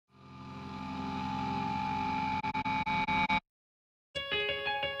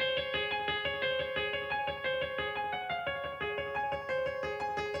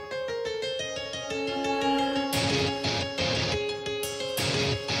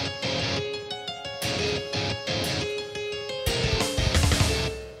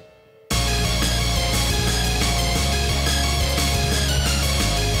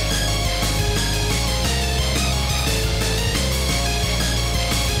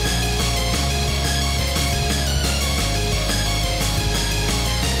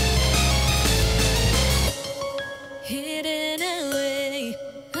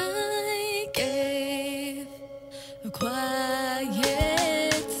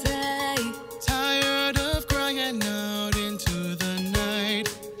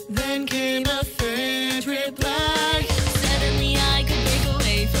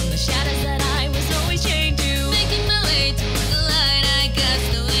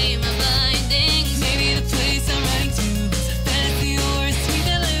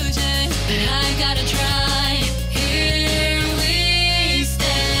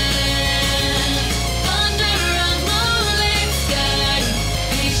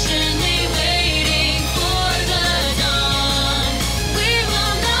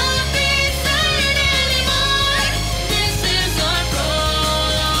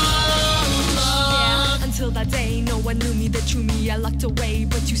way,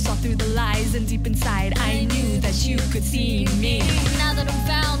 but you saw through the lies, and deep inside I knew that you could see me. Now that I'm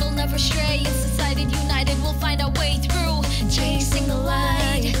found, I'll never stray. In society united, we'll find our way through, chasing the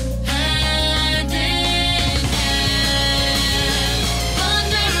light. Hand in hand,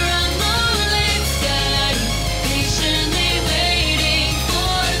 under a moonlit sky, patiently waiting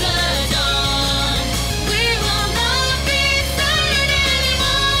for the dawn. We will not be silent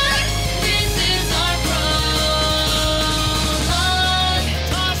anymore. This is our prologue.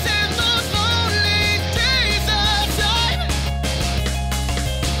 Tossed in those lonely days of time,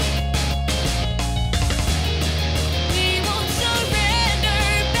 we won't surrender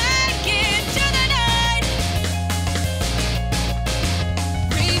back into the night.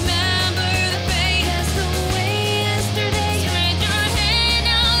 Remember the fate as the way yesterday. Spread your hand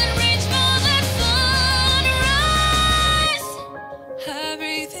out and reach for the sunrise.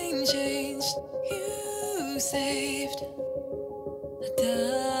 Everything changed. You saved a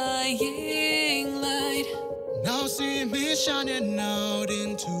dying light. Now see me shining out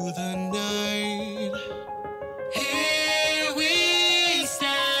into the night.